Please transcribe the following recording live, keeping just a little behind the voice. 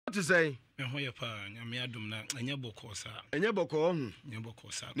to say? Nyame adom na anya boko sa. Anya boko hu. Anya boko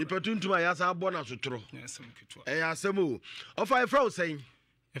sa. Ni petuntuma ya sa bona sotro. Yasem ketwa. Asem o. Of I fro say.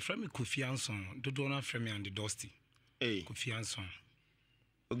 E frame Kofi Anson, dodo na frame and the Dusty. Kofi Anson.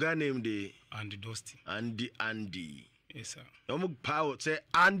 Oga name de Andy Dusty. Andy. Yes sir. Omo power say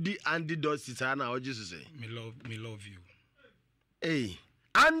Andy Dusty sa na oji so say. Me love you.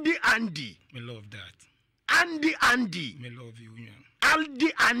 Andy. Me love that. Andy. Me love you.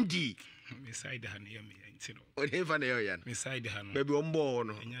 Andy. Me side han here me ntino. O dey fa na yan. Me side han. Baby ombo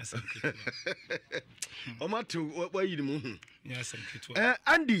no. Enya sam ketwa. Omatu wa yiri mu hu. Enya sam ketwa.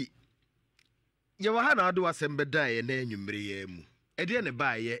 Andy. Ye wa ha na ado asembe dai na anwumre ya mu. E de ne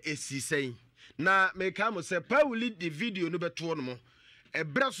ba ye esi sen. Na me ka mo se Pauli di video no beto no mo.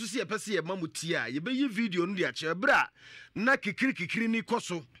 Ebra so se epese ye mamuti a ye be yi video no di a che ebra na kikiri ni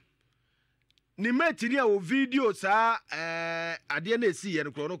koso. Ni metini a o video sa ade na esi ye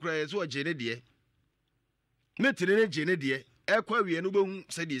no kro so ogene de. Metini ne gene de e kwa wie no behu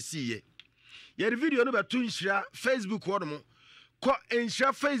se de esi ye. Ye the video no beto nhira Facebook wo no mo. Ko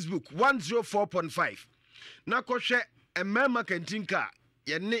nhira Facebook 104.5. Na ko hwe emema kantinka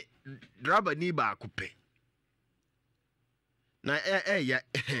ye ne draba ni ba akupe. Na ya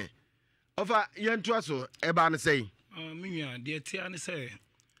ofa yentu aso eba ne sei minwa de tia ne sei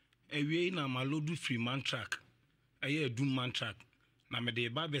ewie na malodu free man track aye adum man track na me de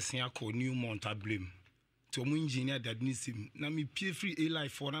ba besia ko new mount ablem to mo engineer dadnisim na me pie free a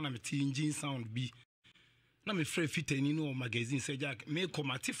life for na me ti engine sound bi na me free fitani no magazine say jack me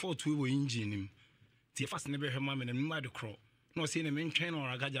comati for to we engine nim ti fast ne be hema me na me mad cro no say na me ntwen no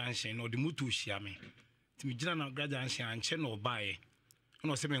ragaja anshen no de moto hia me ti me gina na ragaja anshen anche no bae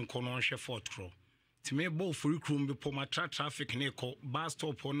no say me nko no hwe fort cro ti me bo for krum be po ma traffic ne ko bus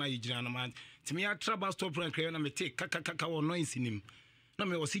stop na yigina na man ti me atra bus stop ran kre na me take kaka wo noise nim na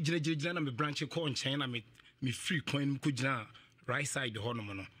me osi gina na me branch ko nchen na me free coin ko gina right side ho no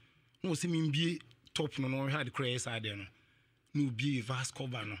no say me bie top no had crazy side no no bie vast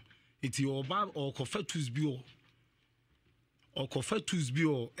cover no iti oba or cofatus bio or cofatus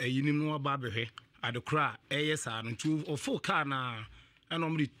bio eyinim no aba behwe adekra eyesa no 2 or 4 car na and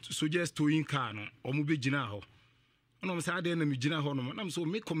omri suggest to in car no omo begina ho no me say ade na me gina ho no na me so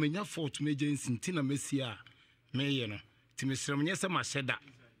me komenya fort me agency ntina mesia me ye no ti me srem nyese ma sheda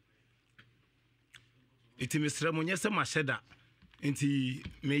iti me srem nyese ma sheda nti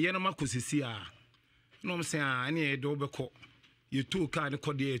me ye no makosisi a no me say ani e do beko you two car ne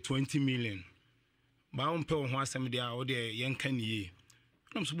kode 20 million ba on pe ho asem dia o de yen kan ye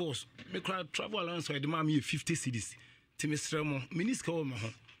no so boss me cry travel allowance so e de ma me 50 cedis ti me sremo miniska o me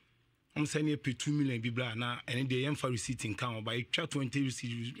ho say ne pe 2 million bibla na ene de yen fa receipt in kan ba e twa 20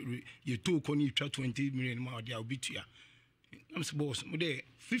 receipt you two ko ni twa 20 million ma dia obitua so boss mo de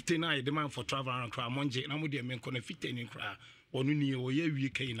 59 de man for travel around cry monje na mo de men ko na 50 ni cry onu ni o ye wie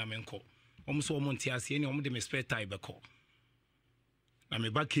kai na men ko so mo ntiase ni o de me spare time be ko na me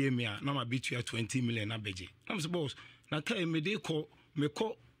ba came here na ma bitua 20 million na beje na so boss na kai me de ko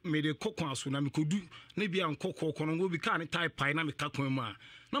me de kokon aso na me kodu na bia nkokko kono go bi ka ne tie pie na me ka kon mu a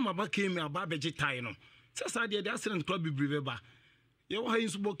na ma ba came here ba beje tie no sasa de accident club bi ba ye wo ha yin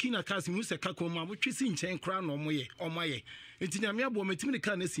so bokina ka si mu se ka kon mu a mo twisi nchen kra na omoye entinya me abo metimi ne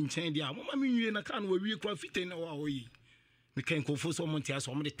ka na si nchen dia mo ma me nwie na ka na wawie kra fiten na wa hoyi me kan kofo so mo ntia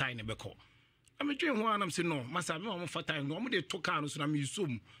so mo de tie ne beko I'm doing one. I'm saying no, Massa. I'm for time. No, I'm de to car. So I'm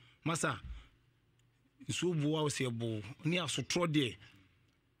usum, Massa. So boy, say boy. Near so throw there.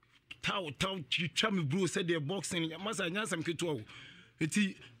 Tau, chami bro said they're boxing. Massa, nyasam kito.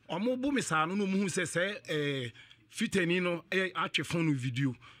 Eti, omo bo me sa no mu say fiteni no atwe phone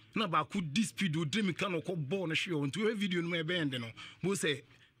video. Na ba ku dispute o dream kan ko ball na hwe on to video no me bend no. Mo say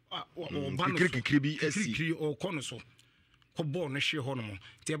o ban kikiri o kono so. Ko ball na hwe ho no mo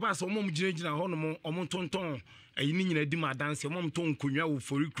te ba so mom gina ho no mo omo tonton ayi ni nyina di ma dance mom ton konwa wo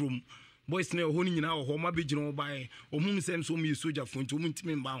fori krom boys na ho ni nyina ho ma be gina wo bae omum sem so mi soja fonti omum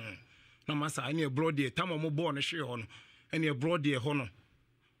ntimi mba ho na masa ani e brother tam mo ball na hwe ho no ani e brother ho no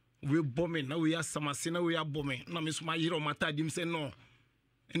we bombe na we asamase na we abome na me so ma yiro mata dim se no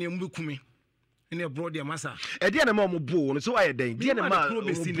ani e mbekumi ani e brother masa e dia na ma mo bo no so aye den dia na ma mo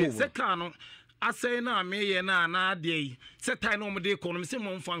bo se ka no asay na me ye na dey set time no me dey ko no me say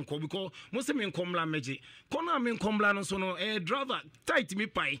mo mfa nko because mo say me nkomla meje ko na me nkomla no so no driver tight me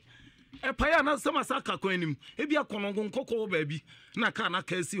pai pai na sama saka ko anim e bia kono nkoko ba bi na ka na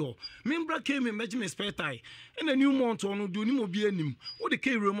ka si ho me mbra ke me meje me spare tie na new month no do ni mo bi anim wo de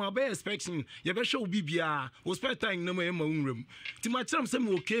ke room aba inspection ye be show bi bia wo spare tie no ma e ma unrem ti ma kiram say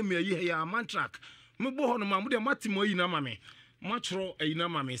me okay me yi ya man track me bo ho no ma mo de matimo yi na ma me matro ayina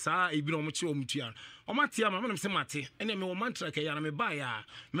mame saa ebi no mo che o mutua o mate ama me se mate ene me wo mantra ka ya na me ba ya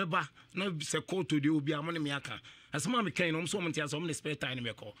me ba na se koto de obi a mo ne me aka asema me kan no so mo ntia so mo ne spare time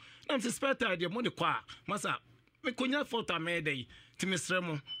me ko na me spare time de mo de kwa masa me konya photo me dey ti me sre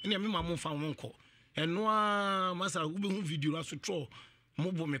mo ene me ma mo fa mo nko eno a masa wo be hu video aso tro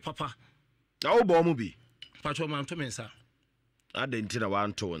mo bo me papa na wo bo mo bi patro man to me nsa adenti na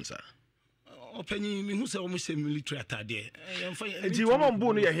wan to nsa opanyi me hu se o mo se military atade enti wo mo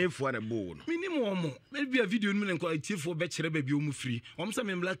bo no ye hefu na bo no minimum o mo maybe a video no me nko atiefo be kire ba bi o mu free o mo se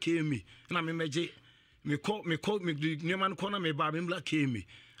me mla kemi na me meje me nyama ko na me ba me mla kemi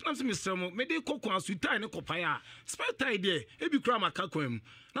na se me sre mo me de kokon asu tai ne kopai a spare tai de e bi kura maka kwam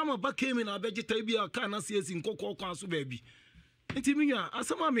na ma ba kemi na beje tai bi aka na se esi nkokon kon asu ba bi enti minya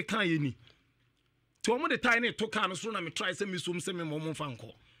asema me kan ye ni to mo de tai ne to ka no so na me try se me sum se me mo fa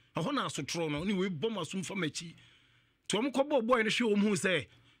nko aho na asotro no ni we bom asum fa machi to mo ko boy no hwe o mu se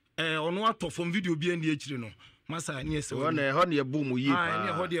ono atofom video bi andi akire no masa ni ese wona ho ne bu mu yi pa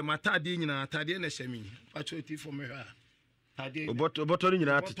ni ho de matade nyina atade na hyami pacho ti for me ha atade oboto ni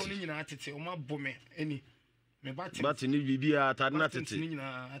nyina atete oboto ni nyina atete o ma bome eni me bati ni bibia atade na atete ni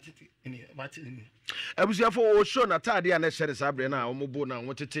nyina atete eni bati ni abusiafo o show na atade a na hyere sabre na o mo bo na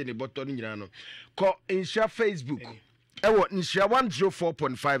wo tete ni boto ni nyina no ko insha Facebook ewo nshia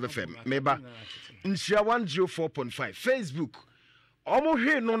 104.5 FM meba nshia 104.5 Facebook omo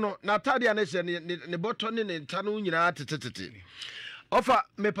hwe no na tade a na hye ne boto ne ntano nyina tetetete ofa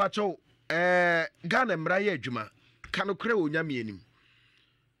mepacho Ghana mra ye adwuma kanokre onyame anim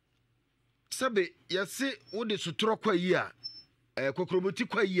sabe yase wo de sutoro kwa yi a kokromoti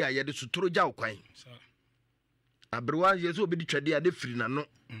kwa yi a ye de sutoro gya kwan abrewa yeso obedi twade a de firi na no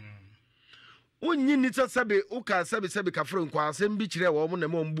wonyi ni sabe uka sabe kafro nkwa asem bi kire wo mo na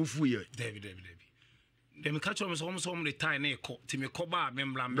mo mbufu ye David dem ka cho me so mo de tie na eko ti me ko ba me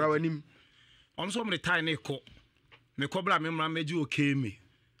mra me brawanim so mo de tie na eko me ko bra me mra meji okay me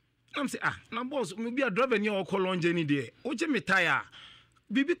nam say na boss me bi a driver ni o ko longe ni de o je me tie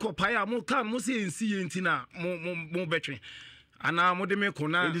bibi ko pa ya mo kan mo say ensi ye ntina mo betwe ana mo de me ko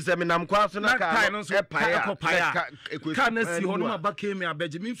na ndi se me nam kwa so na ka e pa ya ka na si ho no ma ba ke me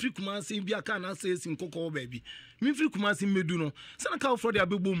abeje me free kuma sin bi aka na say sin kokko ba bi me free kuma sin medu no se na ka ofro de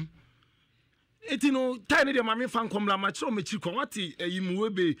abebom eti no tai ne de ma me fan komla ma kire o me kiri ko wati yimu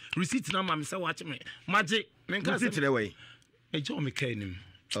webe receipt na ma me se wa che me maje me nka receipt le we e jo me kanim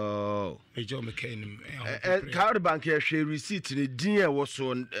e jo me kanim card bank ya hwe receipt ne din e wo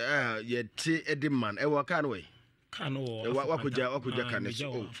so ye te ediman e wo ka no we kano wakuja kane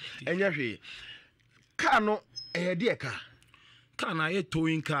so enya hwe kano de ka kana ye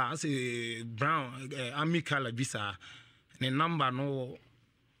towing car as a brown army color visa ne number no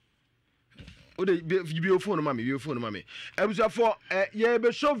o de bi phone mama ebusa for ye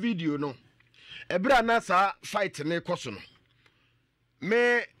be show video no ebra na sa fight ne koso no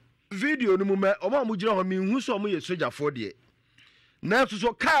me video no mu me o ma mu gira ho me hu so mo ye soldier for de na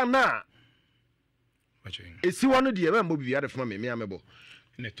so car na esi wonu de e mbo bibia de fama me amebo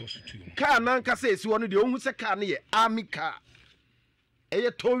ne to so tu car na nka se esi wonu de ohun se car ne ye army car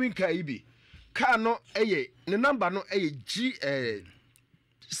eye towing car ibi car no eye ne number no eye G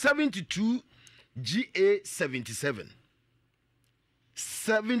 72 GA77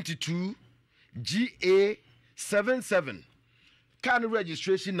 72 GA77 car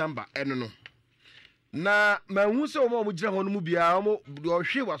registration number eno no na ma hu se o mo gira ho no mu bia o mo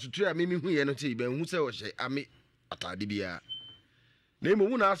hwe wasoto a memi hu ye no ti ba hu se o hye ame atade bia na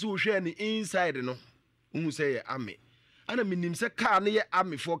emu na aso hwe ni inside no hu se ye ame ana minim se car ne ye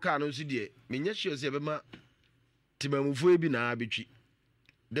ame for car no so de menye hye se be ma timamufo e bi na abetwi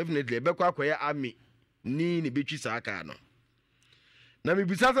definitely be kwa akoye ame ni betwi sa car no na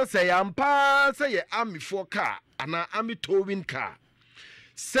mebisa se ya mpa se ye ame for car ana ame towing car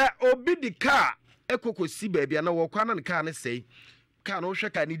se obi di car ekoko si baabia na wokwa na car ne sei car no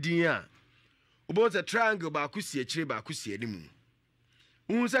hwe car ne din a obo se triangle ba akusi akire ba akusi animu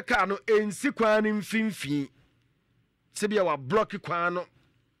un se car no ensi kwan ne mfimfin se bia wa block kwan no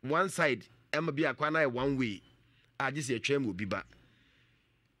one side em bia kwan na one way agi se atwa mu obi ba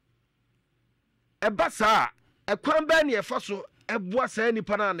eba sa ekwan ba ne efa so eboa sa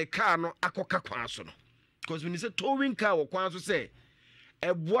nipa na ne car no akoka kwan so no because when you say towing car wo kwan so say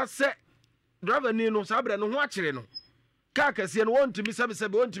eboa se driver ni no sabre no ho akire no car kase no wontimi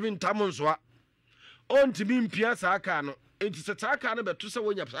sebe wontimi ntamo nsoa ontimi mpia sa car no enti se sa car no beto se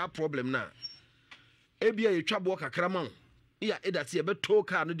wonya sa problem na ebia ye twabo kakra ma ya edate ye beto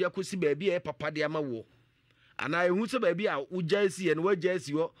car no de akosi ba bia e papa de ama wo ana ehu se ba bi a ugya esi ye no wagya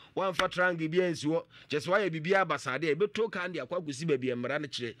esi ho wan fa triangle bi ansi ho just why bibi abasade e beto kan de akwagusi ba bi emra ne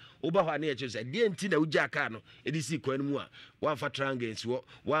kire oba ho ane ye kire se de enti na ugya aka no edisi kwan mu a wan fa triangle ansi ho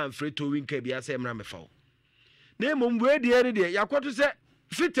wan freto winka bi asa emra mefa ho na emom we de ere de yakwoto se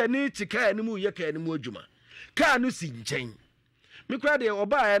fitani tika ni mu ye ka ni mu adwuma ka no si nchen me kwa de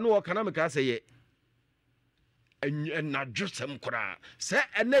oba no wo kana me ka se ye na dwosem kora se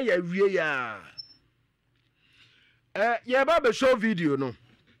ene ya wie ya ye ba be show video no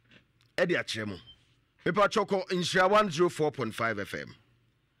e de akire mu me pa choko Nhyira 104.5 FM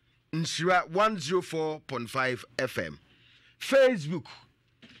Nhyira 104.5 FM Facebook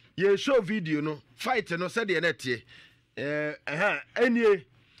ye show video no fight no se de na tie enie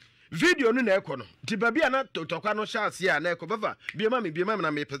video no na ekọ no ti ba bia na totokwa no sha ase a na ekọ baba bia ma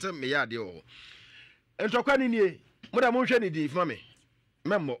na me pese me ya de o entokwa ni nie mo da mo hwe ni di fama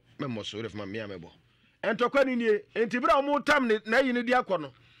me memmo so refama me amebo entokwa ni nie enti bra mo tam ni na yi ni di akọ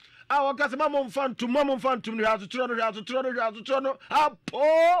no a wo kase ma mo mfa ntum ni atotro no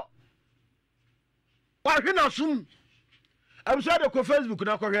apo wa hwe na sum abso de ko Facebook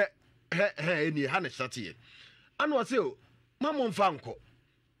na ko hwe eni ha ne satie anu ase o ma mo mfa nko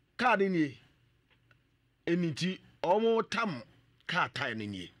card ni eniti omo tam ka tai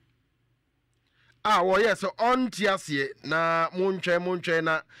ni wo yes on tiasie na montwe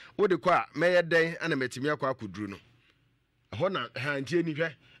na wo de kwa meye den ana matimi akwa akuduru no ho na hantie ni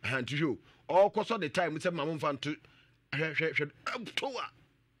hwe hantihwe o koso the time se ma mo mfa nto hwe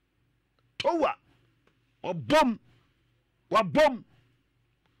towa obom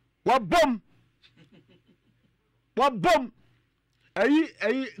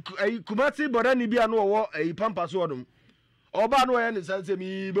ayi kumati boda ni bia no wo ayi pampas wodum oba no ye ne sanse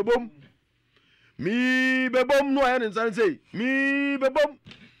mi bebom no ye ne sanse mi bebom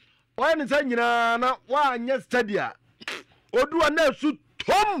o ye ne san nyina na wa anya stadia odu na su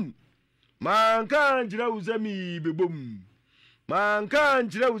tom manka njira uzami bebom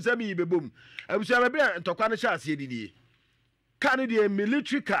abusia be ntokwa no sha ase didie ka ne de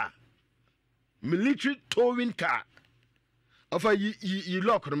military towing car of a you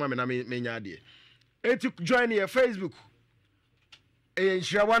lock no mama na me nya de eti join your Facebook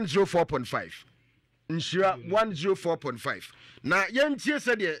Nhyira 104.5 Nhyira 104.5 na yentie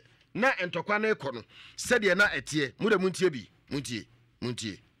se de na entokwa na ekọ no se de na etie mu de muntie bi muntie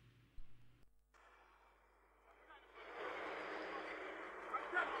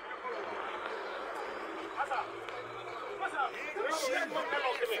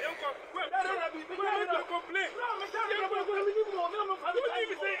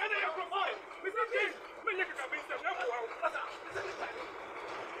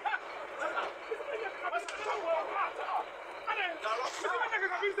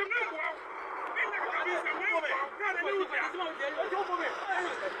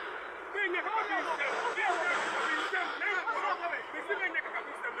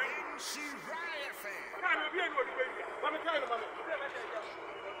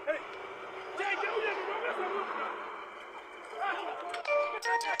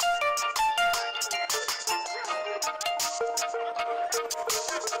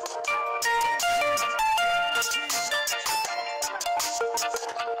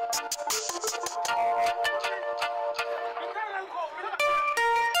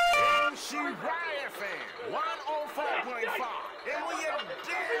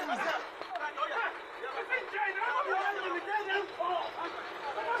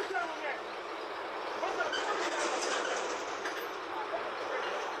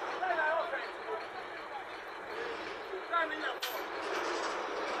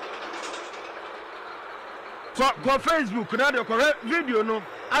Ko Facebook na de ko video no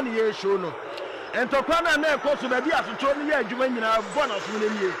ani ye show no entokwa na ekọ so ba bi asotro no ye adwuma nyina bonus no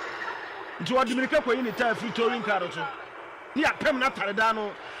nie nti wodi mirika ko yi ni time free touring car so ni apem na tare da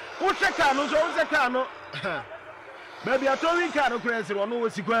no wo seka no so wo seka no ba bi touring car no krense no wo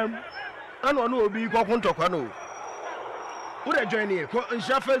sikwam ana no obi ko ntokwa no wo de join here ko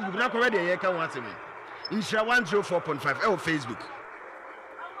Nhyira Facebook na ko ready ye ka wan asemi Nhyira 104.5 Facebook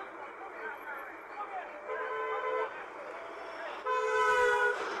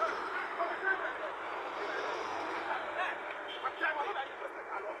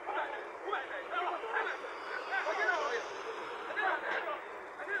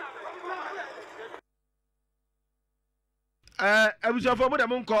abusafo mo da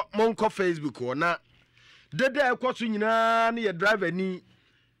monko Facebook na dede ekoso nyina na ye driver ni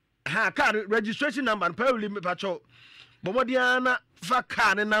ha car registration number no probably me pacho bomodia na fa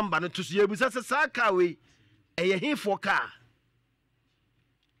car ne number no to so ye busa se sa car we eye hin for car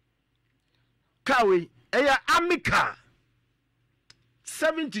we Eya Amica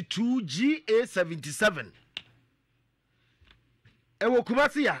 72 GA77. Ewo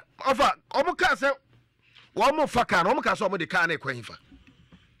Kumasi ya ofa omuka se wo mo fa car no omuka so omo de car na ekwanfa.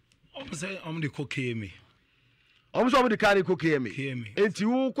 Omo say omo de kokeme. Omo so omo de car na kokeme. Enti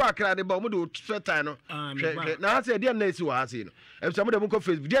wo kwa akra de ba omo de fetan no. Na ha se de na esi wo ha se no. E so omo de mo ko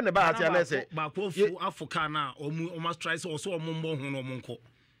Facebook de na ba ha se na se. Ba ko fu Africa na omo try so omo mbo hu no omo nko.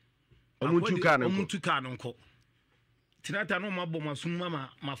 Omo tu car no. Omo tu car no nko. Tinata no ma bɔ masum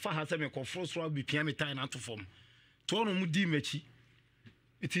ma fa ha se me ko frostro bi pia me tan na to fom. To no mu di machi.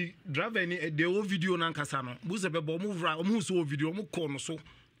 Iti driver ni de o video na nkasa no. Bu se be bɔ mu vra omu so o video mu ko no so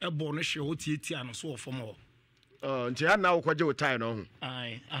e bɔ no hwe ho tietia no so ofom ho. Nti ha na wo kwaje wo tan no ho.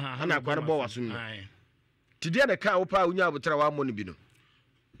 Ai na kware bɔ wasum no. Ai. Ti de na ka wo pa unya abutra wa mo no bi no.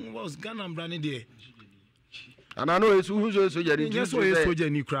 Was Ghana brand there. Ana no esu hu so soja ni. Yes, so soja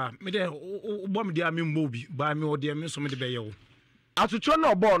ni kra. Me de bo me de ami mbo bi, ba me o de me so me de be ye wo. Atutwo na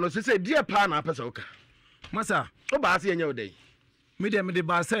obo no se die pa na apesa wo ka. Masa, o ba se enya wo dai. Me de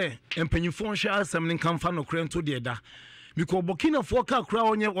ba se empanyifo hwa asem ne kan fa no kra nto de da. Because Burkina for ka kra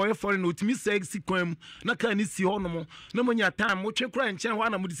onye foreign otimi sexy kwam na ka ni si ho no mo na mo nya time mo twe kra nchen ho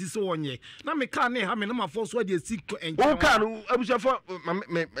na mo de si so onye na me ka ne ha me na ma for so de si nchen o ka no abusafo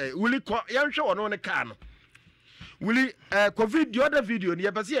wuli ko ya nhwe ono ne ka no wuli covid the other video ni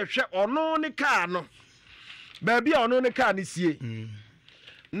ya pese ye hwe ono ne ka no ba bia ono ne ka ne sie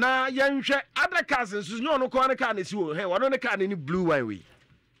na ya nhwe other cars nso nyo ono ko ne ka ne si wo he ono ne ka ne ni blue wine we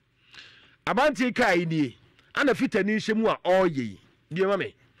abanti ka ini ana fitani hyemu a oye die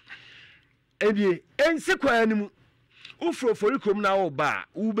mame ebie ensi kwani mu ufrofori krom na wo ba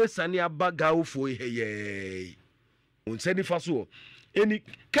u besani abaga ufo heye unsani faso eni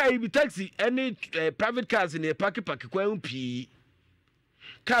kai bi taxi any private cars in a park kwa pi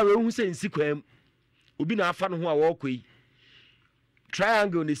car we hu se ensi kwam obi na afa no ho a wo koi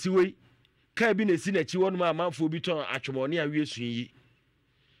triangle ne siwe kai bi na si na chi wonu ma amanfo bi ton atwomone a wie sun yi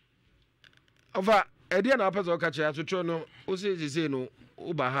over Edia na apasa okache atutro no o se no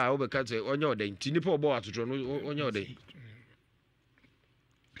o ba ha o be kache onye oden ti nipa obo atutro no onye oden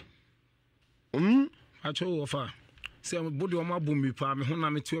acho ofa se body o ma bumi pa me ho na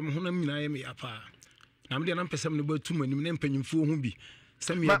me tuo me ho na nyina ye me ya pa na me de na mpesem no batu manim na mpanyimfo ho bi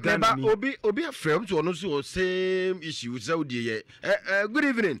se me ga na mi obi afrem to no so same issue Saudi ye good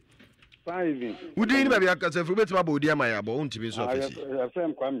evening. Fine. Udi ni ba bia kasa fru betima ba odi ama ya bo untimi so office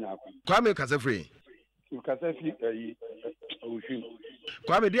afrem kwamnya kwame kasa free Ukasafi Oshun.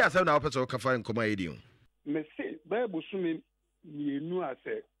 Kwame dia asem na opese okafa nkoma yedi o. Me se ba busumi mienu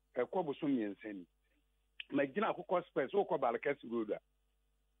ase ekọ busumi ensani. Me gina akụkọ space okọ balkesi road a.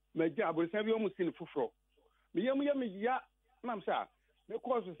 Me gina abosan bi o musin fufuro. Me yam ya nam sa me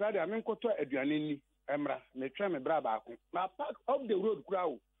course side a me nkoto aduane ni emra me twa me bra ba ako. Na park of the road kura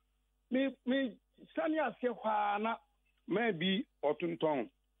o. Me sani ase hwa na me bi otunton.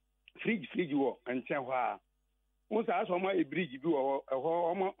 Fridge wo anche hwa unsa aso ma e bridge bi wo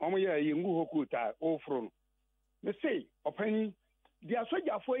omo ya ye ngu hokuta ofro no me say opani dia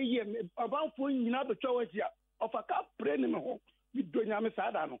sojafo ye abanfo nyina betwa watia ofaka pre ne me ho mi donya me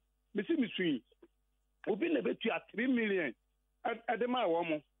sada no me si mi sui obi na betu 3 million adema wo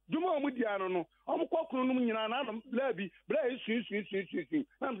mo duma omo dia no omo kokunu no nyina na no labi bra sui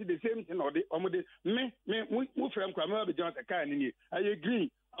na me the same thing omo de me mu frem kwa me be jon ka ni aye green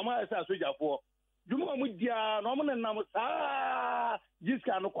ama esa sojafo duma mu dia no mo nam saa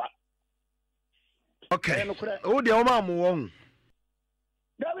jiska no kwa okay o de o ma mu won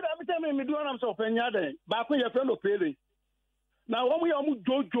David abitame me do nam so fanya den ba ko ye fe no pele na wo mu ye mu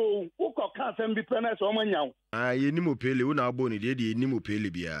jojo ukọ kan sem bi pena so mo nyawo ye ni mo pele wo na abo ni de ni mo pele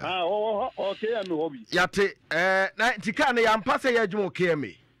bia okay ya me hobi yate na tika na ya mpase ya dwuma okay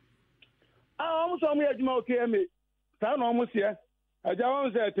me o mu so mu ya dwuma okay me ta na o mu se aja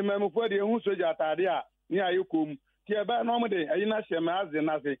won se temam fo de hu soja atade a ni ayekom ti e ba na o mu de ayi na hye me aze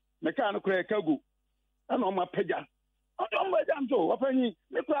na se me ka no kra kagu ana o ma pagya o do mba jam so wafanyi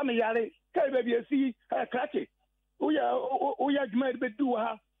me kra me yare kai ba bi esi krache uya dwuma be du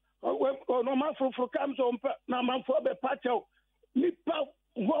ha no ma foforo kam so na ma fo be pacho ni pa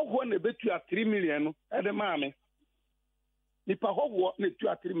wo na betu 3 million no e de ma me ni pa ho na tu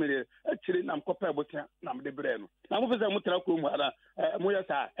 3 million e kire na mkopa ebotia na me de bre no na mo fese mo tra ko mu ara mo ya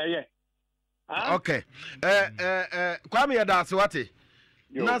sa eye okay kwame ya da swate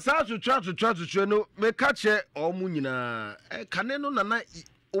na sa tutwa no me ka che o mu nyina kane no na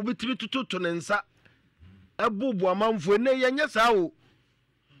obitimi tututo ne nsa ebubu amanfo ne yenye sa wo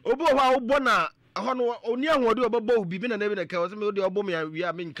obo ho obo na ho no oni ahode obebo bibi na na bi na ka wo se me ode obo me wi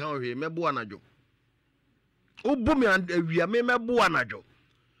a me nka ohwe mebo anadwo Obo me awia me mebo anajo.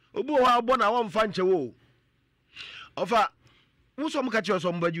 Obo ho abo na wo mfa nche wo. Ofa wo so mka che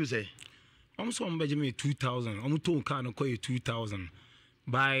so mbaju say. So mbaju me 2000. To car no koy 2000.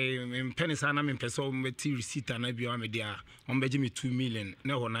 By penisa na me peso meti receipt na bia me dia. Mbaju me 2 million.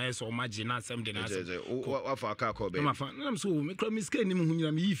 Na ho na so maji na asem de na asem. Wa fa aka ko be. Na so me kra me ska ni mu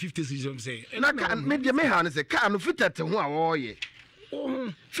hunyina me 50 cedis say. Na me dia me ha no say car no fitete ho a wo ye.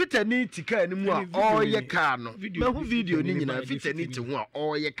 Fitani tika ni mu a oye car no. Me hu video ni nyina fitani ti ho a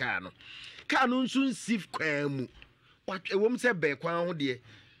oye car no. Car no nso nsif kwan mu. Ewom se be kwan ho de.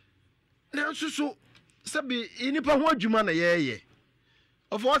 Na so sabi inipa ho adwuma na ye.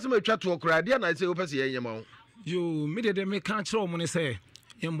 Of what me twa to okra de na say wo pese ye nyema ho. Yo me de me kan kire o mo ne say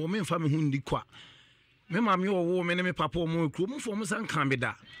yembo me mfa me hu ndi kwa. Me ma me wo me ne me papa o mo kru mo fo mo san kan be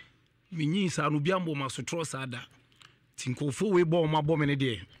da. Me nyin sa no bia mbo masotro sa da. Tinkofo we bo ma bo me ne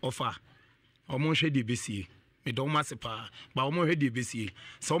de ofa. O mo hwe de besie. Me do ma sepa ba o mo hwe de besie.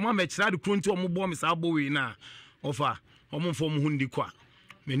 So ma me kira de kronti o mo bo me sa bo we na ofa. O mo fo mo hu ndi kwa.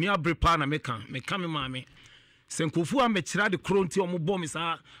 Me ni abrepa na me kan me ma me. Senkofu a me kira de kronti o mo bo me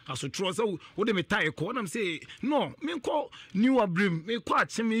sa asotro so wo de me tai ko na me say no me ko new abrim me ko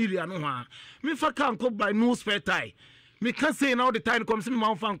achime area no ha me fa kan ko by no spare tie me can say now the time comes me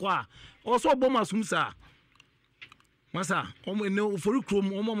ma fa nko a o so bo masum sa masa o mo ne ofori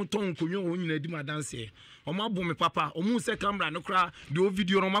krom o mo ton konyo o nyina di ma dance o ma bo me papa o mu se camera no kra de o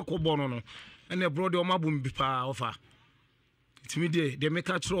video no makobo no ene bro de o ma bo me pa ofa itimi de me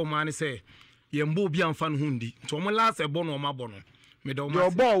ka kiro o ma ne say yembo bi amfa no hundi to mo last ebo no ma bo no me de o ma de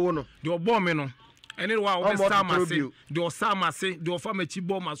obo wo no de obo me no ene wa o be star mase de o star mase de o fa ma chi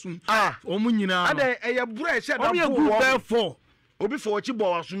bo masum o mu nyina ade eye bro e she da bo obi fo chi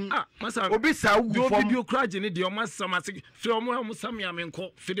bo wasum masa obi sa ugu fom video crash ni de o masa mase fre o mo samia me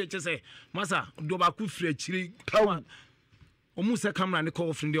nko fide che se masa do ba ku fre chiri o mu se camera ni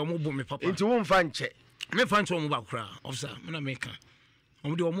call friend de o mo bo me papa nti wo mfa nche me fa nche o mo ba kra officer me na me kan o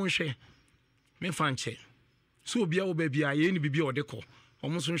mo de o mo nhwe me fa nche so bia wo ba bia ye ni bibia o de ko o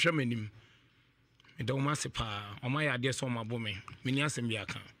mo so nhwe manim me de o ma se pa o ma ya de so ma bo me ni asem bia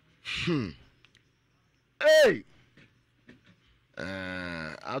kan hey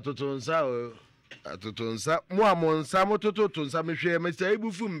atotonsa mo amonsa mo tototonsa me hwe me say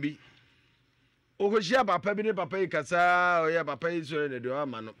ibufum bi o ko hia papa bi ne papa yi kasa o ya papa yi so ne de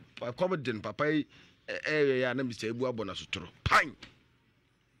ama no accommodate papa yi ya na me say ibu abona sotoro pan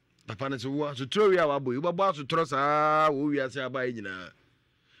papa ne so wo sotoro wi a wabo ibu abo sotoro saa wo wi ase aba yi nyina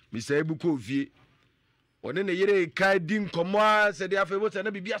me say ibu ko fie one ne yere kai din komo se de afebo se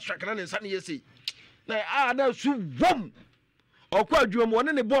na bibia swakana ne nsa ne yesi na na su wom okwa adwom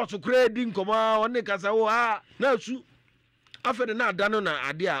woni ne boss kura di nkoma woni kasa wo na su afede na adano na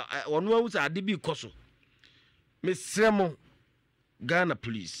ade a wono awusa ade bi koso mesremo Ghana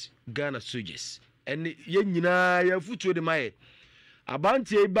police Ghana soldiers ene ye nyina ya futuo de maye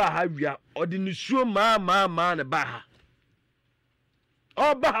abantie ba ha wia ode ne suo ma ne ba ha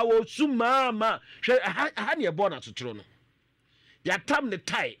oba ha wo su ma hwe ha ne bo na totoro no ya tam ne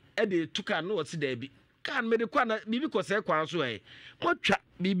tai e de tuka no wose da bi kan me de kwa na bibi ko se kwa so motwa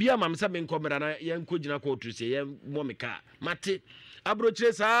bibi amam se me nkomra na ye nkogina ko otruse ye mo me ka mate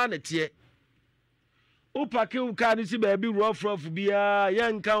abrochire saa na tie upake uka ni si ba bi rough bia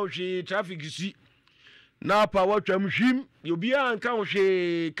ye nka ohwe traffic si na pa watwam hwim yo bia nka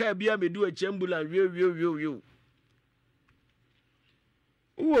ohwe ka bia medu a chambulan wi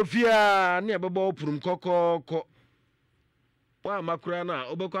uwo fia ne bebo opurum kokoko wa makura na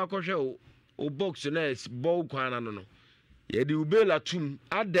obekọ akọhwe o box na ball kwana no ye di ubela tum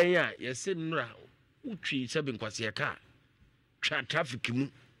adan a ye se nra utwi sebe nkwase ka twa traffic mu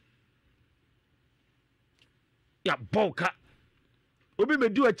ya boka obi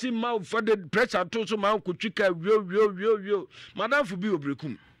medu achi ma for the pressure to so ma nkotwika wio madam fu bi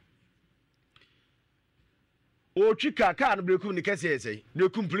obrekum o twika ka no brekum ni kese ese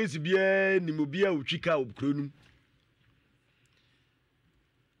brekum police bia ni mo bia o twika obkronum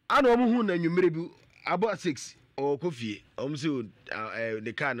ana omo hu na nwumere bi about 6 o kofie omo se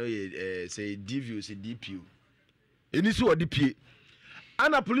the car no say DVO say DPO eni so odipie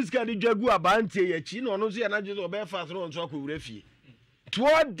ana police car ni dwagu abantie ya chi na ono so ya na je so be fast no nso akowura fie to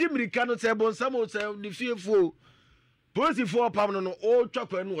dimrika no say bonsam o say the fiefo police for pam no o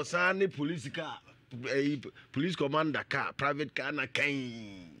twakwa no san ne police car police commander car private car na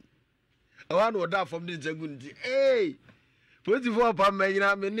kan awan oda from the jagundi hey police for pam me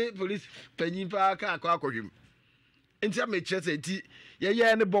ne police panyin pa aka akwahwem enti am chese ti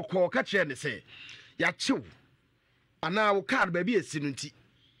ye ne bokọ ka che ne se ya chew ana wo car ba bi esi no nti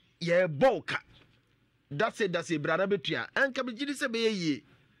ye boka that's it brada betua anka be gidi se be yie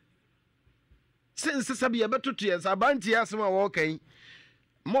since sabi yebetoto yes abanti asem a wo kan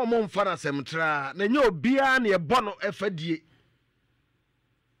mo mfa na asem tra na nya obia na yebo no efadie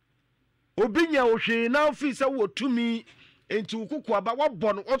obinya ohwe na ofi se wo tumi enti ukuku aba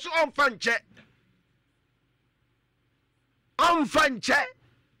wobɔ no oso onfa nche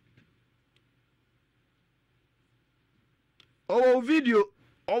o video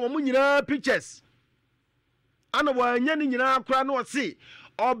o mo nyina pictures ana wa nya ni nyina akura na o se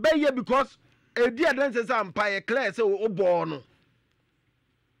obeye because edi adanse say ampa ye clear say o bɔ no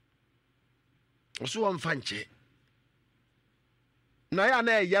oso onfa nche na ya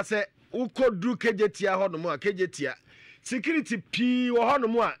na ya se ukodru kejetia ho no mo kejetia security pii wo ho no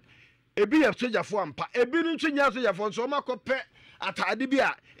mo a ebi ye sojafo ampa ebi nu ntwenya sojafo so makope atade bi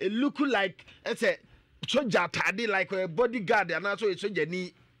a it look like it's a soja atade like a bodyguard and also a soja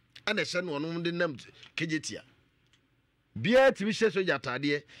ni ana hye no no de nam kejetia bia ti bi hye soja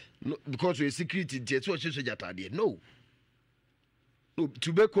atade because we security tie so hye soja atade no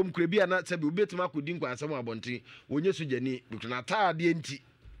to be kom kure bia na se bi obetima akodi nkwa asem abonten wonye soja ni na atade nti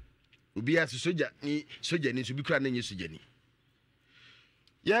obi as soja ni so bi kura na nye soja ni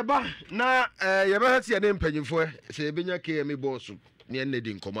yeba na yeba hati ene mpanyimfo se ebenya KM boss ne enne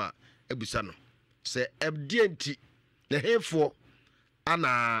di nkoma abusa no se ebdienti na hefo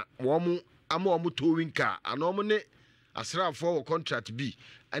ana wo mu towing car ana wo ne asrafo wo contract bi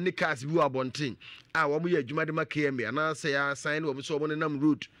ani cars bi abonten a wo ye adwuma de ma KM ana se ya sign wo so wo ne nam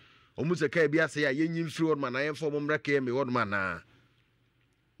road wo mu se kai bi ase ya yenyi mfiri wo ma na yefo mo mra KM wo ma na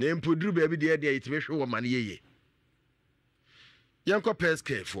empodru baby de itime hwe wo ma ne yeye yanko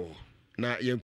peske for na